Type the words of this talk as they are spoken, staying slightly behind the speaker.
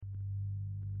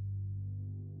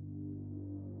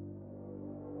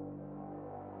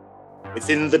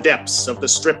Within the depths of the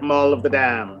strip mall of the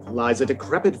Damned lies a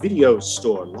decrepit video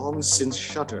store long since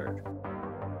shuttered.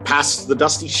 Past the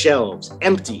dusty shelves,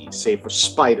 empty save for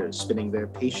spiders spinning their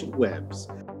patient webs.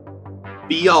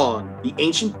 Beyond the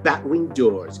ancient bat-winged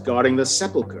doors guarding the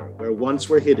sepulchre where once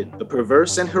were hidden the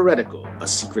perverse and heretical, a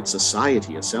secret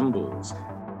society assembles.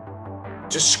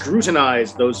 To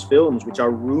scrutinize those films which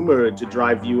are rumored to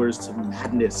drive viewers to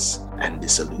madness and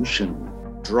dissolution.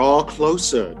 Draw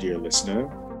closer, dear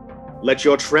listener. Let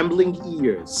your trembling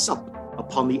ears sup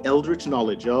upon the eldritch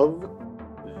knowledge of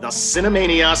the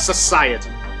Cinemania Society.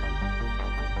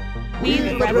 We,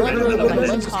 the brethren of the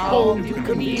Lens Call, do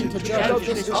convene to judge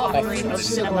this offering of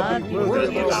cinema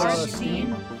worthy of our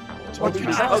esteem, or to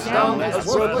cast down as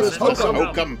worthless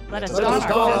hokum. Let us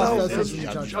God as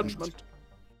his judgment.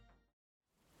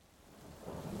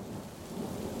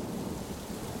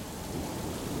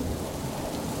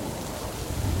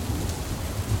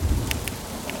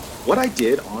 What I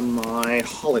did on my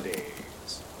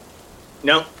holidays.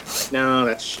 No,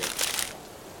 that's shit.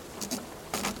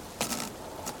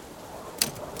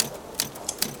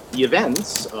 The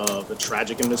events of the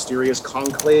tragic and mysterious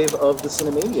conclave of the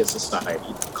Cinemania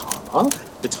Society,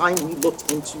 the time we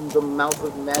looked into the mouth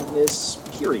of madness,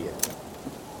 period.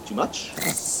 Too much?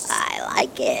 I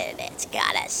like it. It's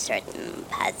got a certain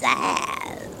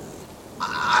pizzazz.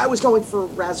 I was going for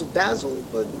razzle-dazzle,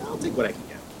 but I'll take what I can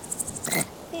get.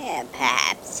 Yeah,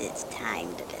 perhaps it's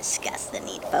time to discuss the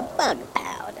need for bug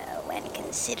powder when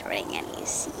considering any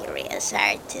serious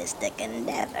artistic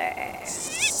endeavor.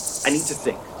 I need to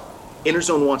think.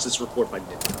 Interzone wants this report by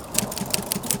midnight.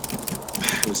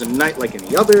 It was a night like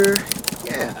any other.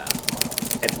 Yeah.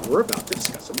 And we're about to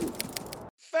discuss a movie.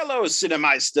 Fellow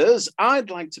Cinemeisters, I'd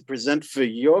like to present for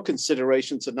your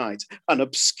consideration tonight an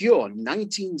obscure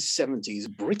 1970s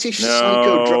British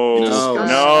psycho drama.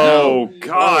 No,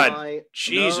 God,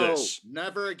 Jesus. No,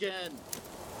 never again.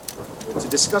 To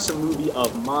discuss a movie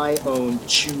of my own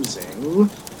choosing,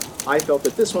 I felt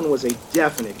that this one was a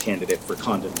definite candidate for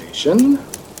condemnation.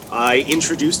 I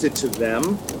introduced it to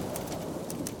them.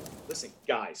 Listen,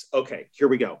 guys, okay, here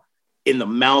we go. In the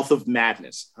Mouth of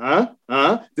Madness.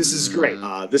 This is great.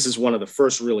 This is one of the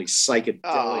first really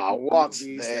psychedelic what's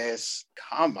movies. this?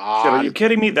 Come on. Shit, are you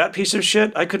kidding me? That piece of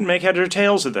shit? I couldn't make head or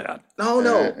tails of that. No.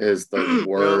 That is the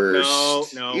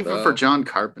worst. No. Even for John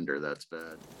Carpenter, that's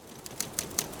bad.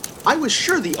 I was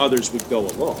sure the others would go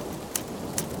along.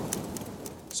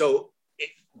 So,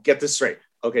 get this straight.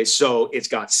 Okay, so it's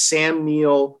got Sam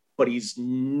Neill, but he's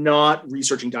not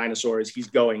researching dinosaurs. He's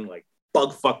going like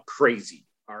bug fuck crazy.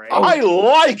 All right. I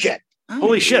like it.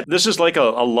 Holy shit, this is like a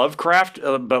Lovecraft,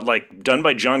 but like done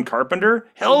by John Carpenter?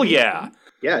 Hell yeah.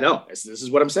 Yeah, no, this is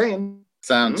what I'm saying.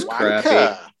 Sounds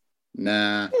crappy.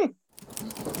 Nah.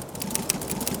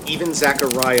 Even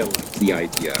Zacharia liked the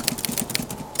idea.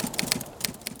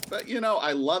 But,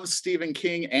 I love Stephen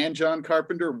King and John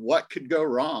Carpenter. What could go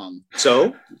wrong?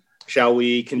 So, shall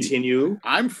we continue?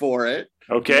 I'm for it.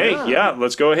 Okay, yeah,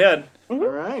 let's go ahead. All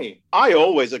right. I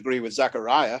always agree with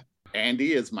Zacharia.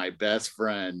 Andy is my best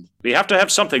friend. We have to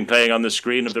have something playing on the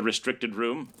screen of the restricted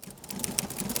room.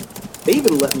 They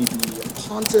even let me be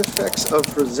Pontifex of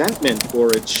Presentment for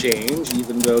a change,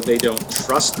 even though they don't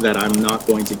trust that I'm not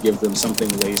going to give them something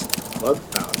laced with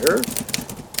bug powder.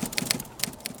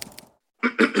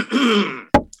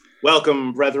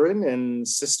 Welcome, brethren and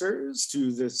sisters,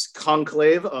 to this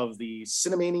conclave of the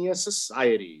Cinemania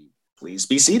Society. Please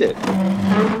be seated.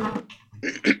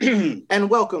 And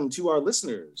welcome to our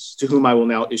listeners, to whom I will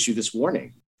now issue this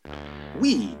warning.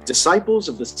 We, disciples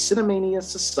of the Cinemania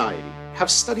Society, have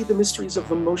studied the mysteries of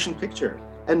the motion picture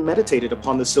and meditated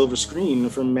upon the silver screen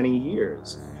for many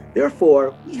years.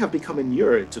 Therefore, we have become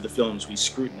inured to the films we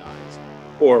scrutinize,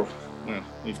 or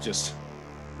we've just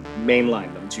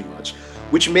mainlined them too much,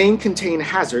 which may contain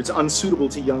hazards unsuitable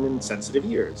to young and sensitive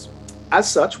ears.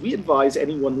 As such, we advise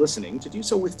anyone listening to do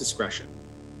so with discretion.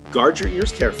 Guard your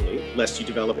ears carefully, lest you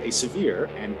develop a severe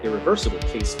and irreversible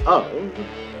case of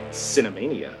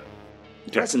cinemania.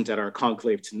 Present at our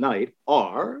conclave tonight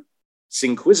are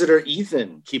Sinquisitor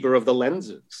Ethan, keeper of the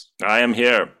lenses. I am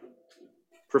here.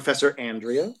 Professor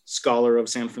Andrea, scholar of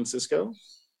San Francisco.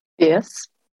 Yes.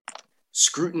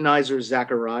 Scrutinizer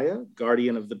Zacharia,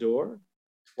 guardian of the door.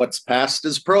 What's past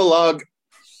is prologue.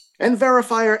 And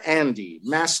verifier Andy,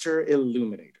 master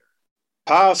illuminator.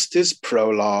 Past is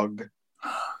prologue.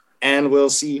 And we'll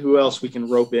see who else we can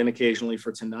rope in occasionally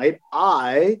for tonight.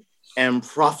 I am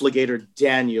profligator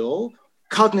Daniel,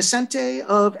 cognoscente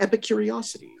of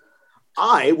epicuriosity.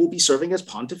 I will be serving as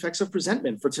Pontifex of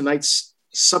Presentment for tonight's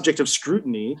subject of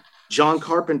scrutiny, John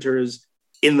Carpenter's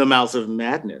In the Mouth of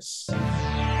Madness.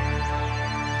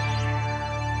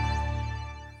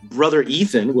 Brother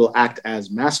Ethan will act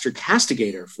as Master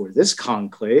Castigator for this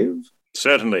conclave.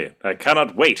 Certainly. I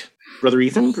cannot wait. Brother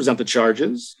Ethan, present the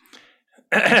charges.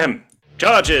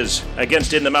 Charges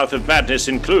against In the Mouth of Madness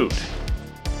include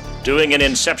doing an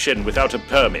inception without a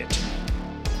permit,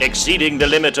 exceeding the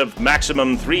limit of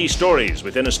maximum 3 stories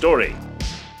within a story,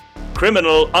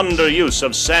 criminal underuse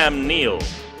of Sam Neill,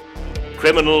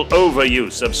 criminal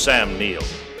overuse of Sam Neill,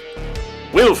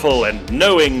 willful and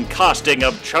knowing casting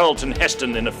of Charlton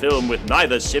Heston in a film with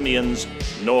neither Simians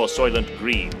nor Soylent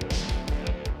Green,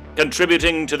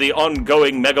 contributing to the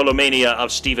ongoing megalomania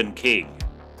of Stephen King,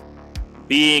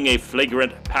 being a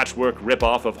flagrant patchwork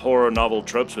ripoff of horror novel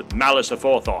tropes with malice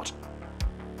aforethought,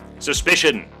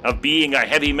 suspicion of being a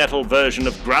heavy metal version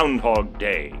of Groundhog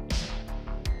Day,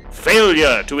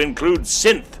 failure to include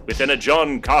synth within a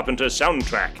John Carpenter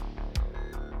soundtrack,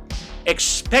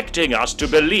 expecting us to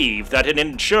believe that an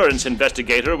insurance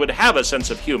investigator would have a sense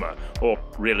of humor, or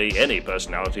really any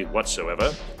personality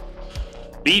whatsoever,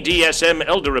 BDSM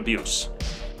elder abuse,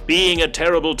 being a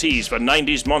terrible tease for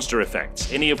 90s monster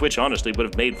effects, any of which honestly would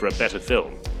have made for a better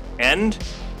film, and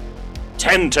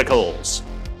tentacles.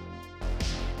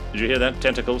 Did you hear that?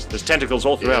 Tentacles? There's tentacles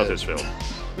all throughout this film.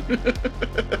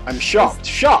 I'm shocked.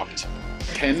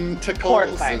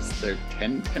 Tentacles? Is there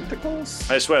 10 tentacles?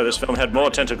 I swear this film had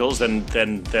more tentacles than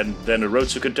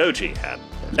Orotsuka Doji had.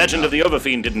 Legend of the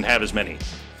Overfiend didn't have as many.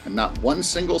 And not one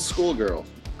single schoolgirl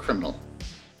criminal.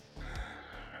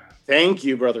 Thank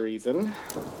you, Brother Ethan.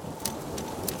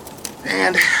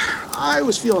 And I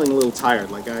was feeling a little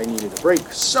tired, like I needed a break,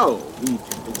 so we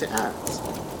jumped into ads.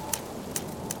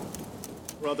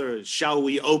 Brothers, shall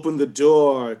we open the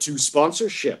door to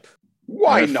sponsorship?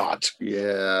 Why not?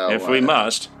 Yeah. If we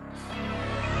must.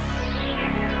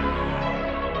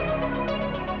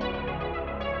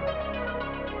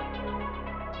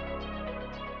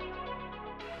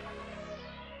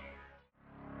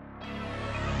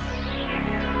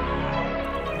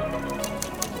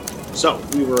 So,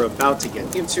 we were about to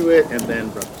get into it, and then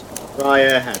Brother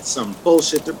Zacharia had some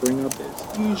bullshit to bring up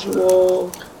as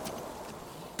usual.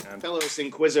 Fellows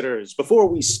Inquisitors, before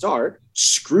we start,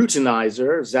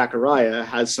 Scrutinizer Zacharia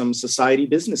has some society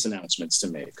business announcements to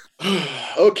make.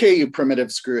 Okay, you primitive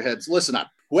screwheads, listen up.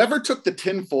 Whoever took the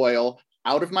tinfoil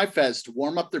out of my fez to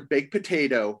warm up their baked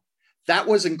potato, that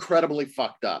was incredibly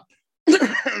fucked up.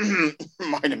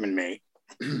 Might have been me.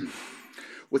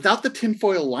 Without the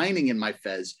tinfoil lining in my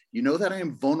fez, you know that I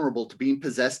am vulnerable to being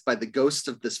possessed by the ghosts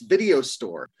of this video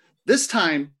store. This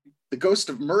time, the ghost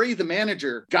of Murray the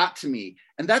manager got to me,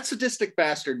 and that sadistic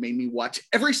bastard made me watch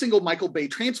every single Michael Bay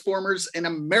Transformers in a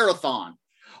marathon.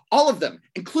 All of them,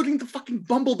 including the fucking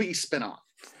Bumblebee spinoff.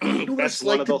 You know That's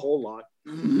one of the whole lot.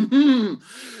 Mm-hmm.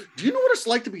 Do you know what it's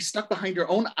like to be stuck behind your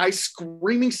own eyes,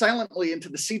 screaming silently into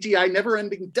the CGI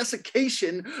never-ending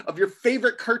desiccation of your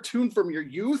favorite cartoon from your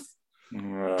youth?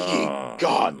 Oh,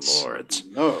 gods. Lords.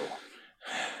 No.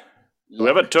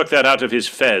 Whoever took that out of his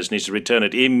fez needs to return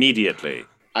it immediately.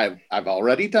 I've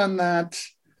already done that.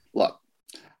 Look,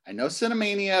 I know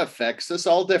Cinemania affects us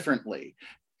all differently.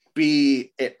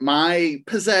 Be it my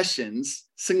possessions,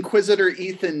 Inquisitor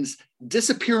Ethan's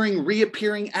disappearing,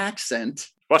 reappearing accent.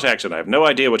 What accent? I have no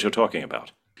idea what you're talking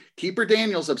about. Keeper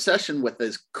Daniel's obsession with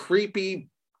his creepy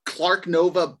Clark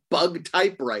Nova bug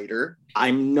typewriter.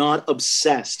 I'm not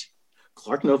obsessed.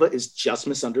 Clark Nova is just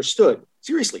misunderstood.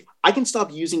 Seriously, I can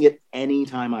stop using it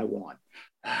anytime I want.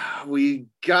 We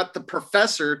got the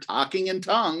professor talking in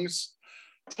tongues.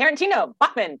 Tarantino,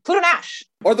 Bachman, Pluto Nash.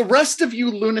 Or the rest of you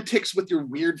lunatics with your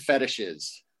weird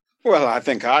fetishes. Well, I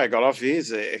think I got off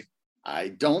easy. I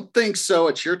don't think so.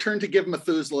 It's your turn to give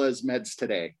Methuselah his meds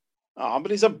today. Oh,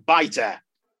 but he's a biter.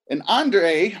 And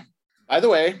Andre, by the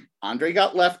way, Andre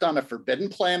got left on a forbidden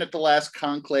planet the last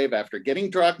conclave after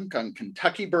getting drunk on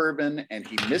Kentucky bourbon, and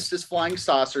he missed his flying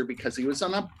saucer because he was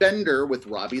on a bender with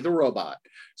Robbie the robot.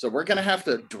 So we're going to have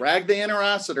to drag the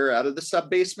Interocitor out of the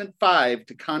Subbasement 5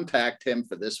 to contact him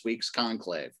for this week's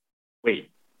conclave. Wait,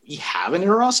 we have an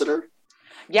Interocitor?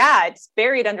 Yeah, it's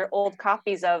buried under old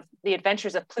copies of The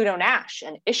Adventures of Pluto Nash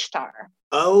and Ishtar.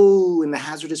 Oh, in the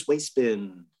hazardous waste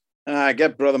bin.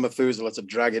 Get Brother Methuselah to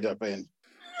drag it up in.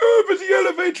 Oh, but the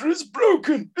elevator is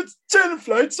broken. It's 10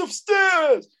 flights of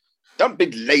stairs. Don't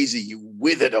be lazy, you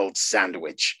withered old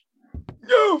sandwich.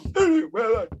 Oh, very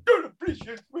well. I don't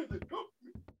appreciate withered.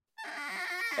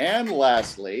 And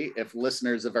lastly, if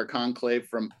listeners of our conclave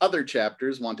from other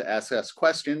chapters want to ask us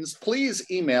questions, please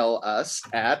email us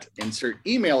at insert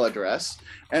email address,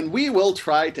 and we will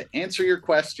try to answer your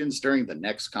questions during the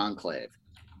next conclave.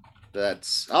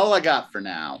 That's all I got for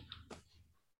now.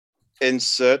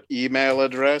 Insert email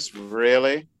address?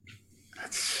 Really?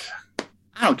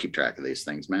 I don't keep track of these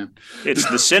things, man. It's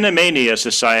the Cinemania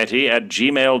Society at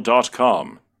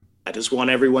gmail.com. I just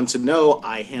want everyone to know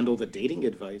I handle the dating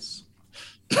advice.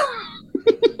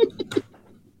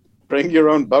 Bring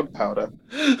your own bug powder.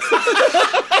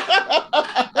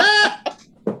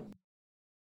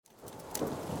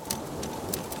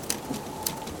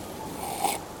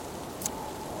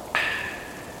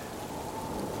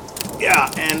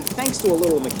 Yeah, and thanks to a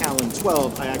little Macallan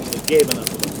 12, I actually gave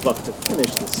enough of a fuck to finish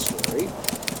this story.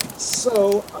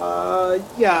 So,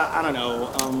 I don't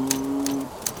know.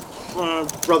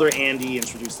 Brother Andy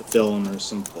introduced the film or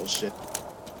some bullshit.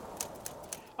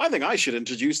 I think I should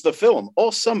introduce the film,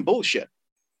 or some bullshit.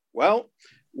 Well,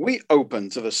 we open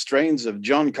to the strains of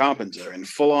John Carpenter in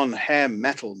full-on hair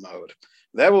metal mode.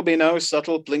 There will be no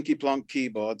subtle plinky-plonk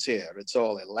keyboards here. It's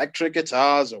all electric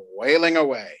guitars wailing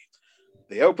away.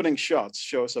 The opening shots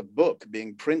show us a book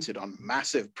being printed on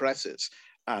massive presses.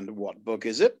 And what book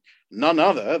is it? None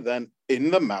other than In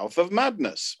the Mouth of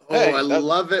Madness. Oh, hey, I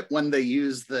love it when they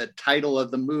use the title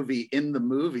of the movie in the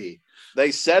movie. They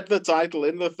said the title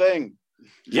in the thing.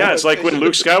 Yeah, it's like when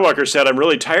Luke Skywalker said, I'm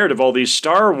really tired of all these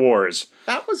Star Wars.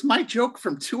 That was my joke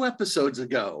from 2 episodes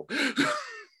ago.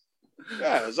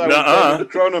 Yeah, as I was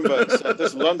Cronenberg said,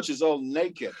 this lunch is all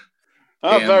naked.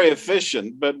 Not very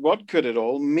efficient, but what could it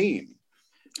all mean?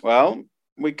 Well,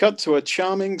 we cut to a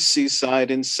charming seaside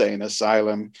insane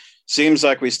asylum. Seems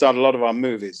like we start a lot of our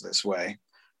movies this way.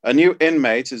 A new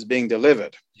inmate is being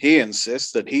delivered. He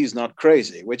insists that he's not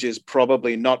crazy, which is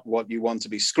probably not what you want to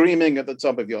be screaming at the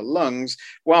top of your lungs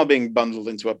while being bundled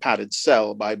into a padded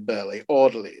cell by burly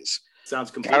orderlies.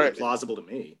 Sounds completely plausible to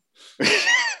me.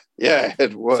 Yeah,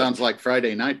 it would. Sounds like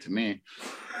Friday night to me.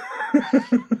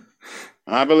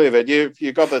 I believe it.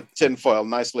 You got the tinfoil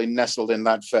nicely nestled in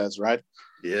that fez, right?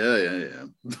 Yeah.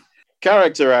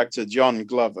 Character actor John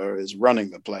Glover is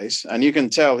running the place, and you can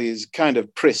tell he's kind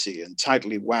of prissy and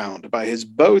tightly wound by his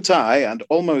bow tie and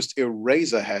almost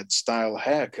Eraserhead style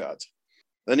haircut.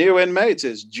 The new inmate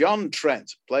is John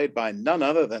Trent, played by none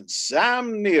other than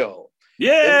Sam Neill.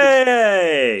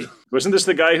 Yay! Wasn't this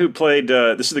the guy who played?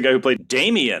 This is the guy who played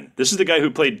Damien. This is the guy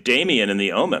who played Damien in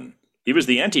The Omen. He was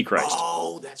the Antichrist.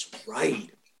 Oh, that's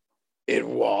right. It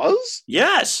was?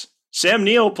 Yes. Sam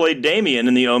Neill played Damien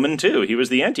in The Omen, too. He was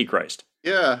the Antichrist.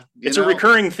 Yeah. It's a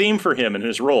recurring theme for him in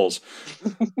his roles.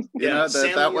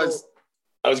 That was...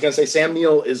 I was going to say, Sam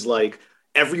Neill is like,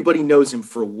 everybody knows him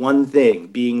for one thing,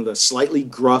 being the slightly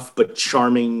gruff but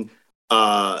charming,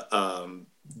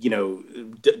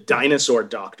 dinosaur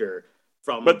doctor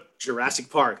from Jurassic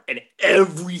Park, and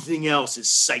everything else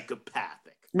is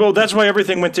psychopathic. Well, that's why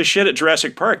everything went to shit at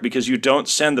Jurassic Park, because you don't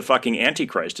send the fucking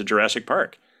Antichrist to Jurassic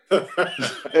Park.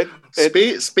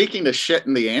 Speaking of shit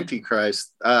in the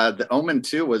Antichrist, The Omen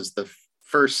 2 was the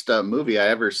first movie I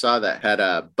ever saw that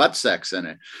had butt sex in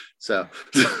it. So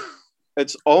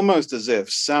it's almost as if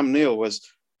Sam Neill was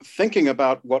thinking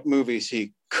about what movies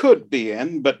he could be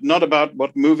in, but not about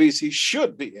what movies he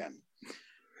should be in.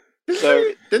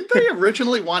 Didn't they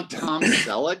originally want Tom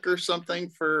Selleck or something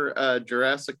for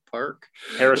Jurassic Park?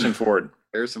 Harrison Ford.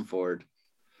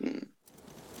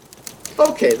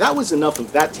 Okay, that was enough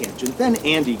of that tangent. Then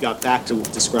Andy got back to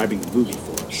describing the movie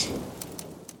for us.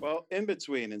 Well, in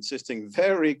between insisting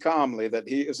very calmly that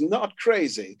he is not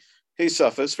crazy, he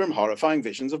suffers from horrifying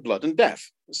visions of blood and death.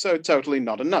 So totally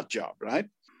not a nut job, right?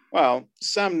 Well,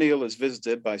 Sam Neill is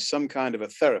visited by some kind of a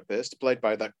therapist played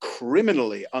by the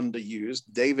criminally underused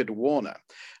David Warner.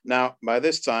 Now, by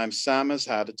this time, Sam has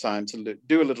had time to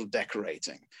do a little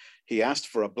decorating. He asked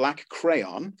for a black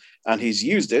crayon, and he's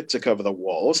used it to cover the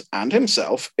walls and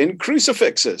himself in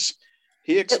crucifixes.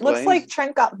 He explains... It looks like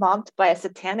Trent got mobbed by a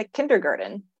satanic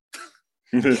kindergarten.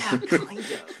 Yeah, kind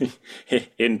of.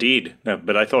 Indeed. No,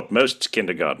 but I thought most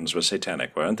kindergartens were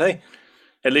satanic, weren't they?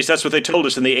 At least that's what they told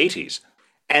us in the 80s.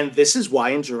 And this is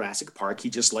why in Jurassic Park, he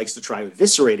just likes to try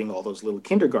eviscerating all those little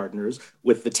kindergartners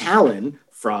with the talon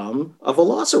from a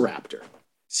velociraptor.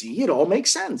 See, it all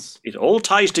makes sense. It all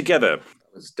ties together.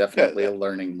 It was definitely a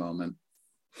learning moment.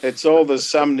 It's all the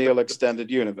Sam Neill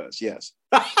extended universe, yes.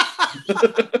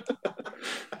 The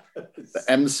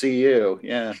MCU,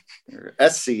 yeah, or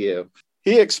SCU.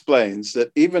 He explains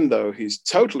that even though he's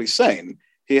totally sane,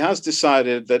 he has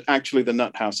decided that actually the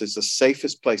nut house is the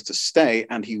safest place to stay,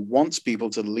 and he wants people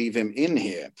to leave him in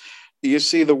here. You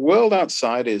see, the world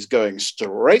outside is going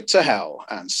straight to hell,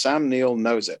 and Sam Neill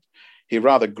knows it. He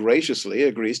rather graciously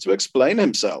agrees to explain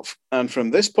himself. And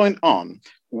from this point on,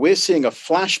 we're seeing a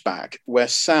flashback where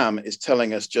Sam is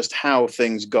telling us just how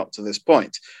things got to this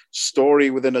point. Story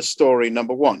within a story,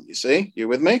 number one. You see? You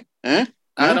with me? I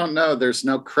don't know. There's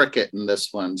no cricket in this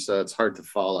one, so it's hard to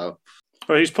follow.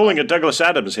 Well, he's pulling a Douglas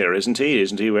Adams here, isn't he?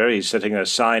 Isn't he where he's setting a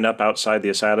sign up outside the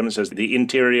asylum that says the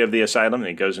interior of the asylum, and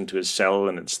he goes into his cell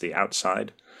and it's the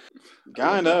outside?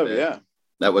 Kind of, yeah.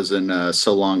 That was in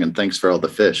So Long and Thanks for All the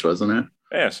Fish, wasn't it?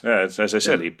 Yes, as I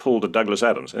said, he pulled a Douglas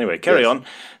Adams. Anyway, carry on.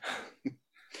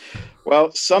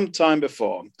 Well, sometime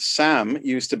before, Sam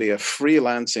used to be a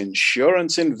freelance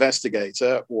insurance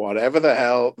investigator, whatever the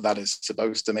hell that is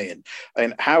supposed to mean.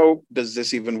 And how does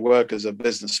this even work as a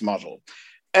business model?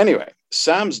 Anyway,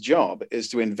 Sam's job is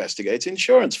to investigate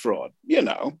insurance fraud,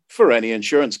 for any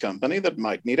insurance company that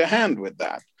might need a hand with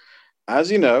that. As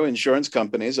you know, insurance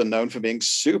companies are known for being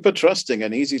super trusting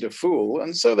and easy to fool,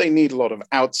 and so they need a lot of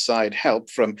outside help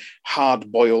from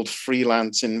hard-boiled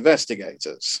freelance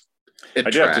investigators. It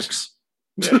tracks.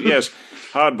 Yes,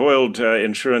 hard-boiled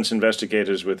insurance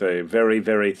investigators with a very,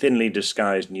 very thinly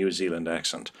disguised New Zealand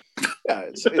accent. Yeah,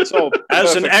 it's all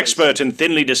As an expert in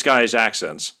thinly disguised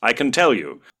accents, I can tell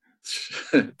you.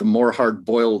 The more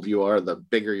hard-boiled you are, the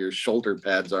bigger your shoulder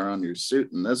pads are on your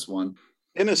suit in this one.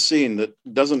 In a scene that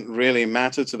doesn't really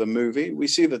matter to the movie, we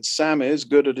see that Sam is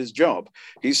good at his job.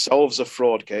 He solves a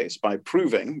fraud case by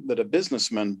proving that a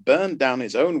businessman burned down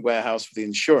his own warehouse for the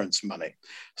insurance money.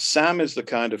 Sam is the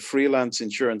kind of freelance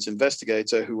insurance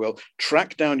investigator who will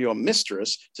track down your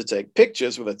mistress to take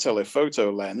pictures with a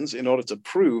telephoto lens in order to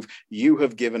prove you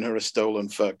have given her a stolen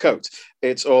fur coat.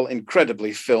 It's all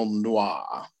incredibly film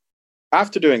noir.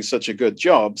 After doing such a good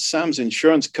job, Sam's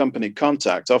insurance company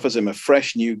contact offers him a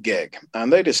fresh new gig,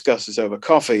 and they discuss it over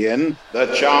coffee in the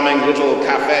charming little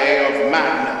Cafe of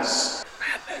Madness,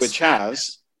 which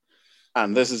has,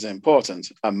 and this is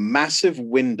important, a massive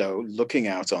window looking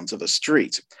out onto the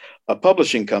street. A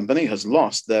publishing company has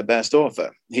lost their best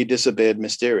author. He disappeared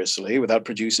mysteriously without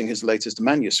producing his latest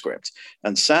manuscript,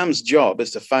 and Sam's job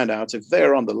is to find out if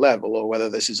they're on the level or whether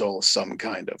this is all some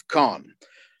kind of con.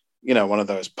 One of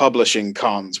those publishing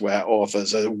cons where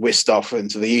authors are whisked off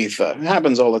into the ether. It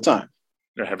happens all the time.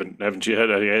 Haven't you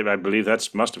heard? I believe that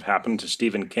must have happened to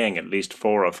Stephen King at least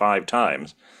 4 or 5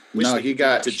 times. No, he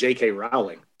got to J.K.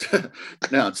 Rowling.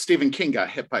 No, Stephen King got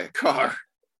hit by a car.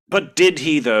 But did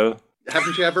he, though?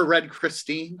 Haven't you ever read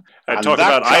Christine? And talk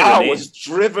that about car irony. Was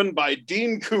driven by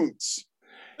Dean Koontz.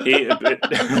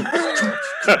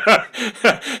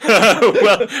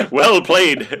 Well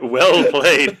played.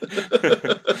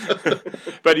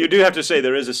 But you do have to say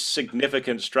there is a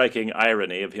significant, striking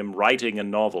irony of him writing a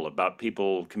novel about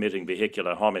people committing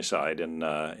vehicular homicide in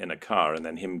a car, and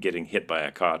then him getting hit by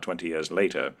a car 20 years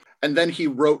later. And then he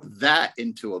wrote that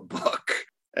into a book,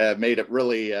 made it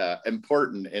really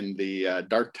important in the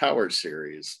Dark Tower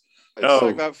series.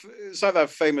 It's like that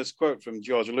famous quote from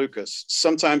George Lucas.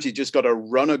 Sometimes you just got to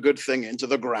run a good thing into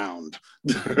the ground.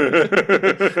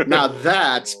 Now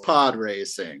that's pod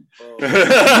racing.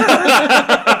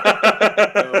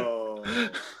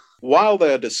 While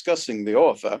they're discussing the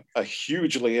author, a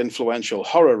hugely influential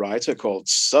horror writer called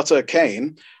Sutter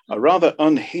Kane, a rather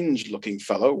unhinged-looking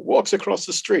fellow, walks across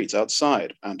the street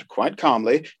outside and quite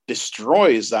calmly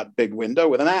destroys that big window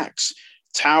with an axe.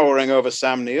 Towering over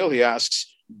Sam Neill, he asks,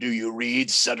 "Do you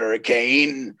read Sutter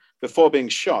Kane?" before being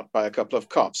shot by a couple of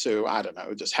cops who,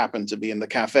 just happened to be in the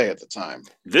cafe at the time.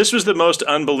 This was the most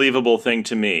unbelievable thing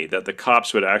to me, that the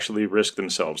cops would actually risk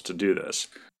themselves to do this.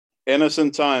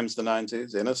 Innocent times, the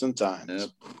 90s, innocent times.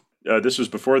 Yep. This was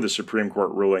before the Supreme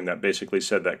Court ruling that basically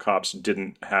said that cops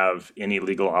didn't have any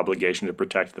legal obligation to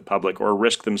protect the public or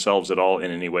risk themselves at all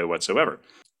in any way whatsoever.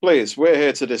 Please, we're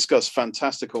here to discuss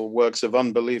fantastical works of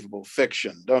unbelievable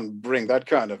fiction. Don't bring that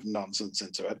kind of nonsense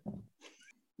into it.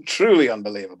 Truly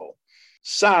unbelievable.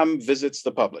 Sam visits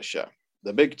the publisher.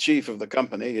 The big chief of the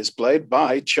company is played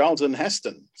by Charlton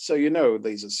Heston, so you know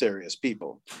these are serious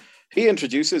people. He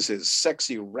introduces his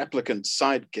sexy replicant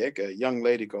sidekick, a young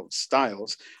lady called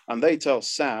Styles, and they tell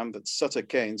Sam that Sutter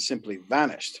Kane simply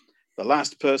vanished. The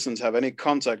last person to have any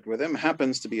contact with him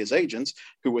happens to be his agent,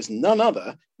 who was none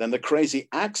other than the crazy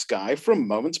axe guy from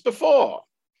moments before.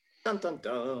 Dun, dun,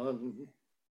 dun.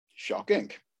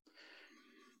 Shocking.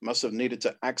 Must have needed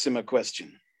to ask him a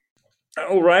question.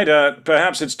 All right,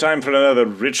 perhaps it's time for another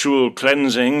ritual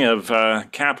cleansing of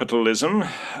capitalism.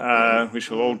 We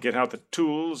shall all get out the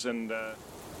tools and...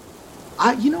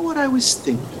 You know what I was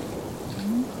thinking?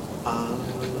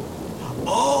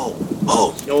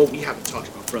 We haven't talked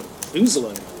about Brother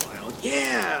Methuselah in a while.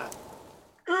 Yeah!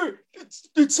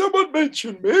 Did someone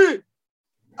mention me?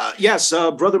 Yes,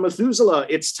 Brother Methuselah,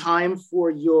 it's time for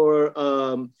your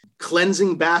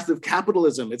cleansing bath of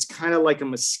capitalism. It's kind of like a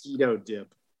mosquito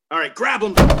dip. All right, grab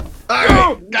him. Come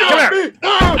here.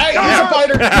 Hey, he's a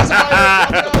fighter.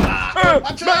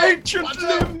 My ancient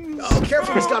limbs. Oh,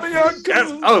 careful, he's got...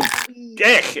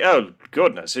 Oh,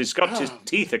 goodness. He's got his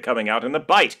teeth are coming out in the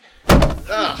bite.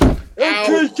 Ow,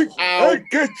 I'll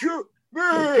get you.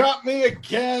 You got me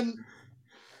again.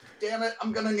 Damn it,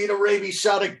 I'm gonna need a rabies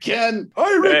shot again.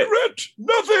 I regret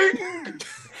nothing.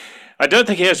 I don't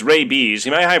think he has rabies. He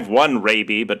may have one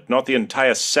rabies, but not the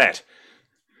entire set.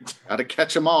 Gotta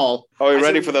catch them all. Are we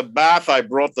ready for the bath? I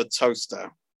brought the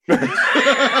toaster.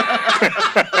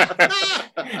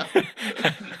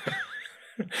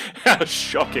 How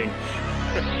shocking.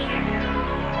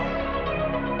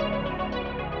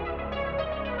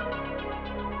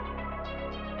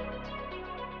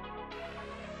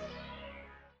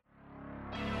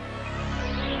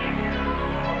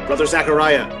 Brother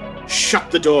Zacharia,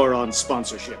 shut the door on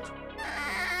sponsorship.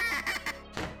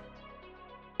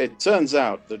 It turns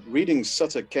out that reading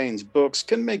Sutter Kane's books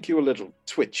can make you a little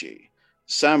twitchy.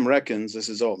 Sam reckons this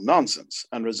is all nonsense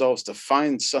and resolves to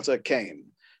find Sutter Kane.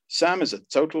 Sam is a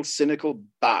total cynical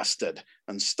bastard,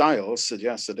 and Styles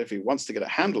suggests that if he wants to get a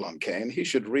handle on Kane, he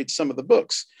should read some of the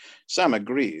books. Sam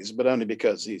agrees, but only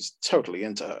because he's totally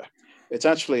into her. It's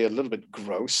actually a little bit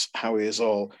gross how he is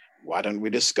all, why don't we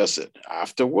discuss it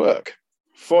after work?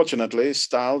 Fortunately,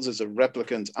 Styles is a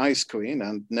replicant ice queen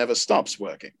and never stops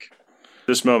working.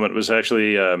 This moment was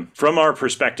actually, from our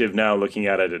perspective now, looking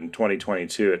at it in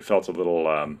 2022, it felt a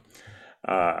little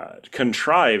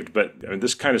contrived, but I mean,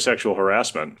 this kind of sexual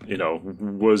harassment,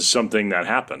 was something that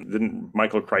happened. Didn't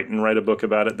Michael Crichton write a book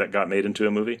about it that got made into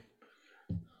a movie?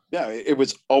 Yeah, it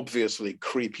was obviously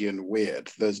creepy and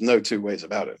weird. There's no two ways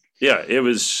about it. Yeah, it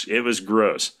was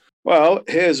gross. Well,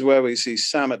 here's where we see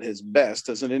Sam at his best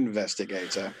as an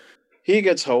investigator. He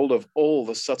gets hold of all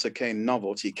the Sutter Kane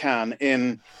novels he can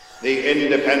in the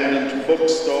independent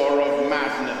bookstore of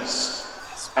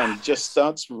madness and just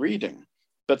starts reading.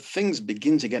 But things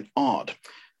begin to get odd.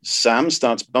 Sam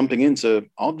starts bumping into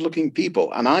odd-looking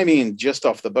people, and I mean just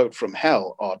off the boat from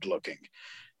hell odd-looking.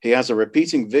 He has a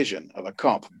repeating vision of a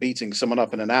cop beating someone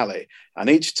up in an alley, and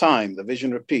each time the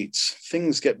vision repeats,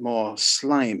 things get more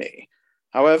slimy.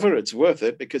 However, it's worth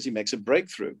it because he makes a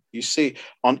breakthrough. You see,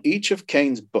 on each of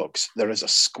Kane's books, there is a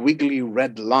squiggly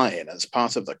red line as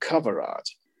part of the cover art.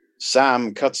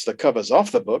 Sam cuts the covers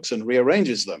off the books and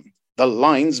rearranges them. The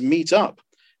lines meet up.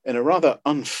 In a rather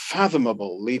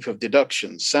unfathomable leap of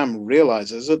deduction, Sam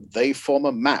realizes that they form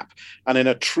a map, and in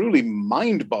a truly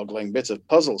mind-boggling bit of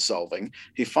puzzle solving,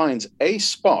 he finds a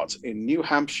spot in New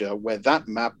Hampshire where that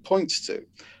map points to.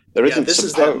 This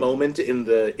is that moment in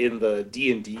the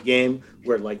D&D game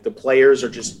where like the players are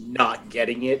just not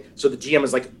getting it. So the GM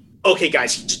is like, "Okay,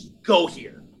 guys, just go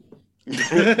here."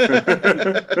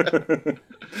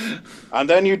 And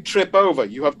then you trip over.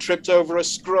 You have tripped over a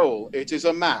scroll. It is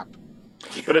a map.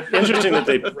 But it's interesting that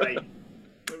they right.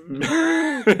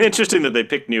 interesting that they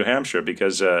picked New Hampshire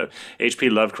because H.P.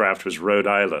 Lovecraft was Rhode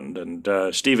Island and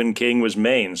Stephen King was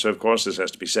Maine. So of course this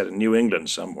has to be set in New England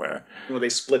somewhere. Well, they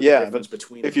split the difference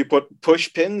between. If you put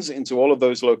push pins into all of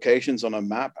those locations on a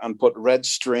map and put red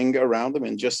string around them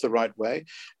in just the right way, it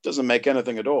doesn't make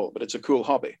anything at all. But it's a cool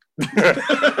hobby.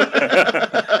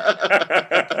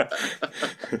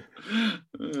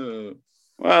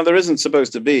 Well, there isn't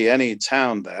supposed to be any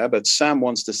town there, but Sam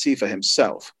wants to see for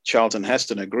himself. Charlton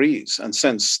Heston agrees and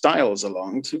sends Styles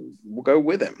along to go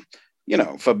with him,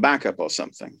 for backup or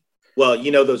something. Well,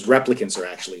 those replicants are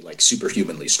actually like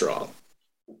superhumanly strong.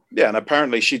 Yeah, and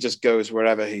apparently she just goes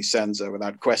wherever he sends her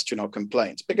without question or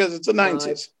complaint because it's the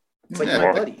 90s. It's like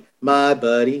my buddy. My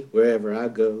buddy, wherever I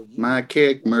go. My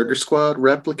kick, murder squad,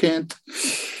 replicant.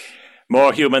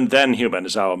 More human than human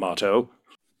is our motto.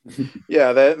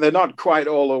 Yeah, they're not quite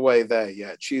all the way there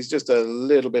yet. She's just a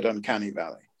little bit uncanny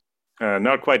valley.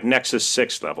 Not quite Nexus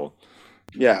 6 level.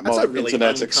 Yeah, that's more a really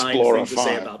Internet Explorer thing to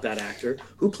say about that actor.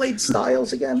 Who played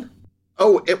Styles again?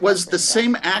 Oh, it was the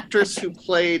same actress who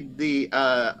played the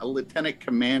lieutenant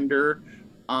commander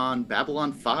on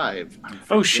Babylon 5.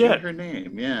 Oh, shit. Her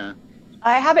name, yeah.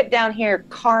 I have it down here,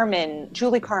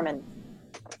 Julie Carmen.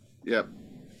 Yep.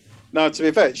 Now, to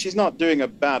be fair, she's not doing a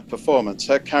bad performance.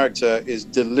 Her character is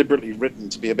deliberately written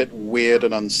to be a bit weird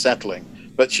and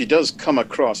unsettling, but she does come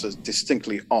across as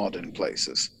distinctly odd in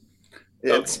places.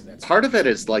 Part of it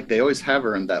is like they always have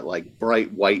her in that like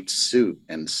bright white suit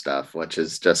and stuff, which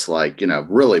is just like,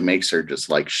 really makes her just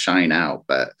like shine out.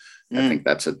 But I think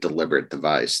that's a deliberate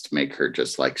device to make her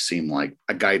just like seem like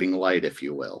a guiding light, if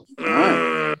you will.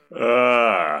 I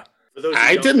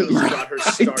didn't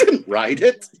write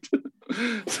it.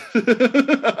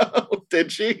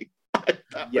 Did she?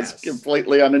 That was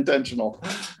completely unintentional.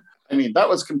 I mean, that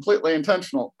was completely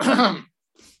intentional.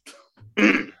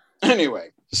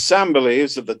 Anyway, Sam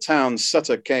believes that the town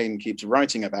Sutter Kane keeps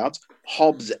writing about,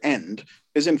 Hobbs End,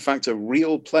 is in fact a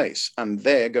real place, and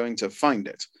they're going to find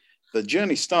it. The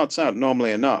journey starts out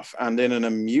normally enough, and in an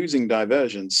amusing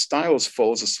diversion, Styles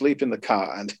falls asleep in the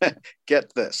car, and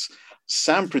get this,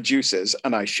 Sam produces,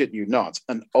 and I shit you not,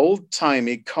 an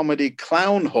old-timey comedy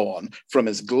clown horn from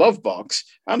his glove box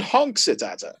and honks it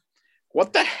at her.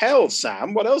 What the hell,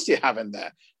 Sam? What else do you have in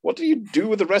there? What do you do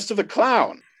with the rest of the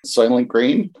clown? Silent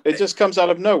Green? It just comes out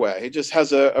of nowhere. He just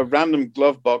has a random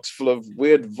glove box full of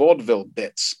weird vaudeville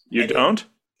bits. You don't?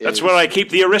 That's where I keep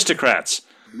the aristocrats.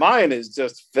 Mine is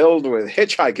just filled with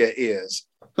hitchhiker ears.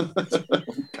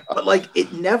 But like,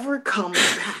 it never comes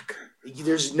back.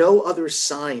 There's no other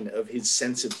sign of his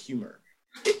sense of humor.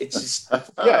 It's just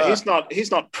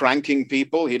he's not pranking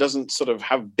people. He doesn't sort of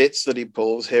have bits that he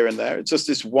pulls here and there. It's just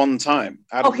this one time.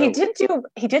 He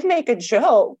did make a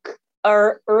joke.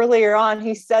 Or earlier on,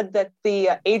 he said that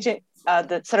the agent,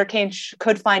 that Sutter Kane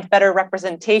could find better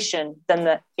representation than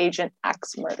the Agent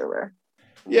X murderer.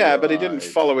 Yeah, but he didn't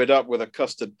follow it up with a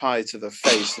custard pie to the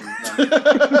face. And,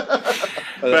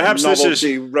 Perhaps this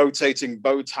is rotating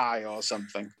bow tie or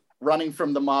something. Running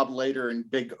from the mob later in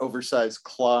big oversized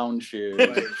clown shoes.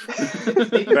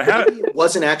 Maybe it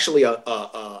wasn't actually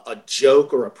a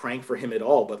joke or a prank for him at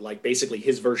all, but like basically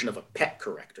his version of a pet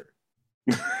corrector.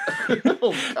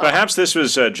 Perhaps this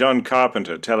was John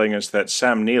Carpenter telling us that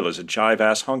Sam Neill is a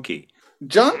jive-ass honky.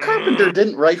 John Carpenter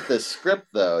didn't write this script,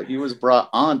 though. He was brought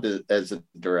on as a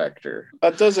director.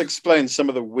 That does explain some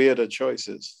of the weirder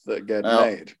choices that get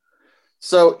made.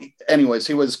 So, anyways,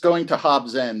 he was going to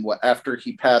Hobbs End after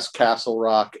he passed Castle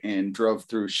Rock and drove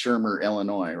through Shermer,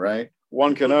 Illinois, right?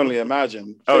 One can only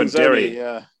imagine. Oh,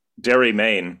 Derry,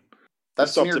 Maine.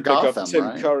 That's near to Gotham, pick up Tim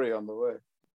right? Curry on the way.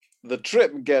 The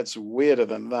trip gets weirder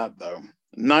than that, though.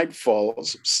 Night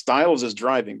falls, Styles is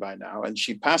driving by now, and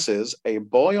she passes a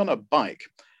boy on a bike,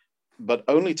 but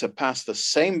only to pass the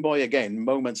same boy again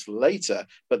moments later,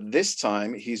 but this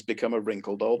time he's become a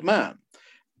wrinkled old man.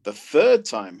 The third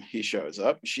time he shows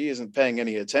up, she isn't paying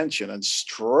any attention and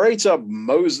straight up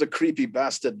mows the creepy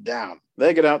bastard down.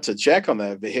 They get out to check on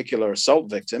their vehicular assault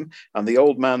victim, and the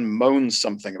old man moans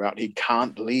something about he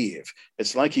can't leave.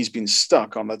 It's like he's been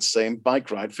stuck on that same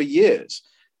bike ride for years.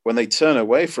 When they turn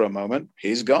away for a moment,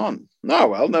 he's gone. Oh,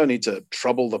 well, no need to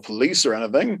trouble the police or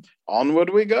anything. Onward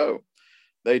we go.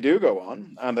 They do go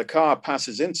on, and the car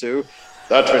passes into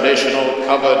the traditional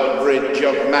covered bridge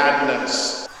of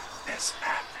madness.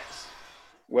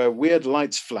 Where weird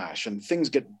lights flash and things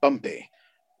get bumpy.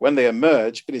 When they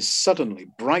emerge, it is suddenly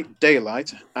bright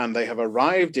daylight, and they have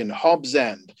arrived in Hobbs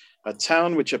End, a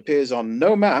town which appears on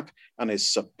no map and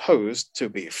is supposed to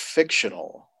be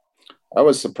fictional. I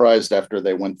was surprised after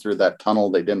they went through that tunnel,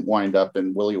 they didn't wind up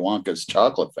in Willy Wonka's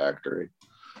chocolate factory.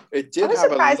 It did. I was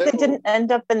surprised they didn't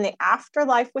end up in the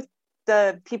afterlife with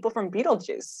the people from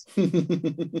Beetlejuice. I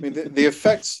mean, the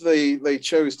effects they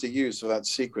chose to use for that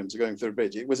sequence of going through the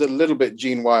bridge, it was a little bit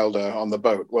Gene Wilder on the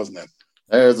boat, wasn't it?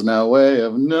 There's no way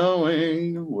of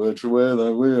knowing which way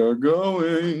that we are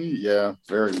going. Yeah,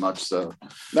 very much so.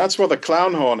 That's what the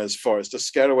clown horn is for, is to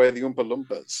scare away the Oompa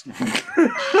Loompas.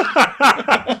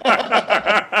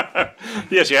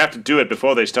 Yes, you have to do it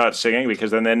before they start singing,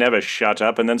 because then they never shut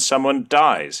up and then someone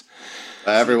dies.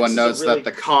 Everyone knows really that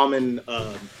the common,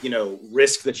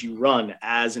 risk that you run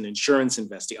as an insurance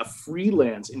investigator, a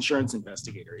freelance insurance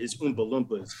investigator, is Oompa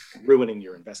Loompas ruining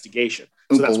your investigation.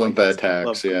 So Oompa Loompa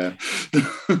attacks. Yeah,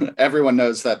 everyone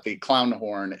knows that the clown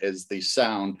horn is the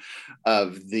sound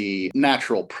of the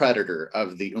natural predator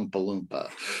of the Oompa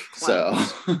Loompa.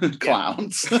 Clowns.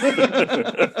 Clowns,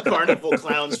 carnival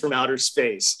clowns from outer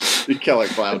space. The killer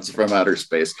clowns from outer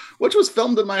space, which was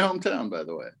filmed in my hometown, by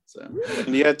the way. So.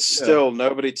 And yet still,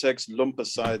 nobody takes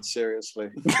Loompacide seriously.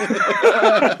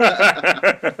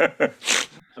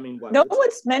 No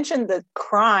one's mentioned the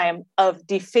crime of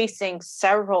defacing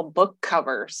several book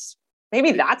covers.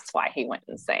 Maybe that's why he went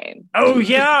insane. Oh,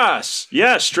 yes.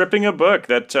 Yes, stripping a book.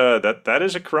 That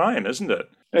is a crime, isn't it?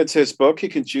 It's his book. He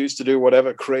can choose to do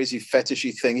whatever crazy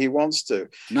fetishy thing he wants to.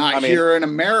 Here in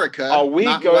America. Are we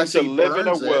going to live in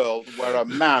a world where a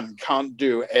man can't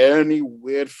do any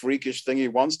weird, freakish thing he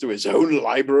wants to his own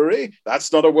library?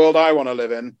 That's not a world I want to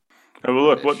live in. Oh,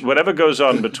 well, look, whatever goes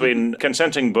on between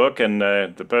consenting book and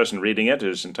the person reading it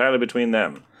is entirely between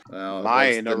them. Well,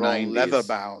 mine are all leather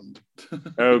bound.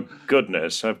 Oh,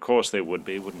 goodness. Of course they would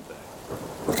be, wouldn't they?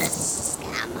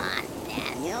 Come on,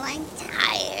 Daniel. I'm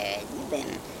tired. You've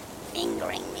been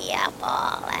fingering me up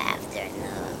all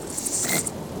afternoon.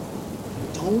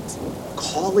 Don't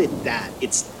call it that.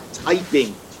 It's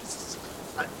typing.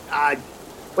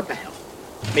 What the hell?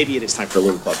 Maybe it is time for a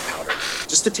little bug powder,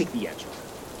 just to take the edge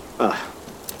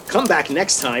off. Come back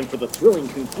next time for the thrilling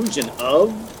conclusion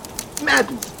of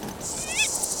Madden!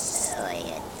 Who are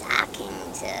you talking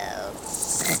to?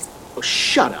 Oh,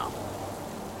 shut up.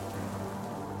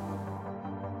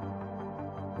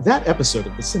 That episode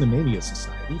of the Cinemania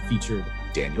Society featured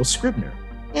Daniel Scribner,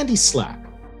 Andy Slack,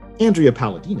 Andrea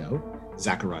Palladino,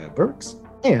 Zacharia Berks,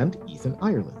 and Ethan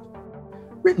Ireland.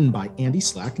 Written by Andy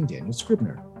Slack and Daniel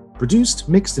Scribner. Produced,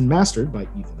 mixed, and mastered by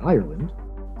Ethan Ireland.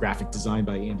 Graphic design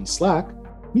by Andy Slack.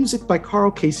 Music by Carl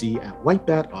Casey at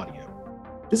Whitebat Audio.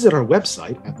 Visit our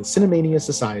website at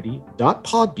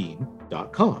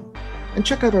thecinemaniasociety.podbean.com and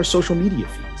check out our social media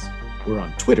feeds. We're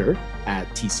on Twitter at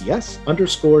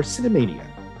TCS_Cinemania.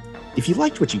 If you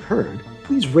liked what you heard,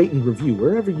 please rate and review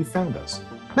wherever you found us.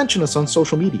 Mention us on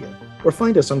social media, or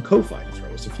find us on Ko-Fi to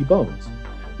throw us a few bones.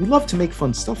 We love to make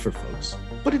fun stuff for folks,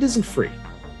 but it isn't free.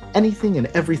 Anything and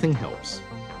everything helps.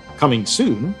 Coming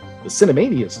soon, the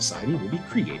Cinemania Society will be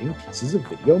creating pieces of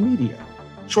video media,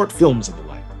 short films and the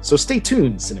like, so stay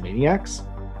tuned, Cinemaniacs.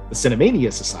 The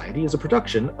Cinemania Society is a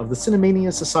production of the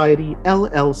Cinemania Society,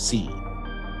 LLC.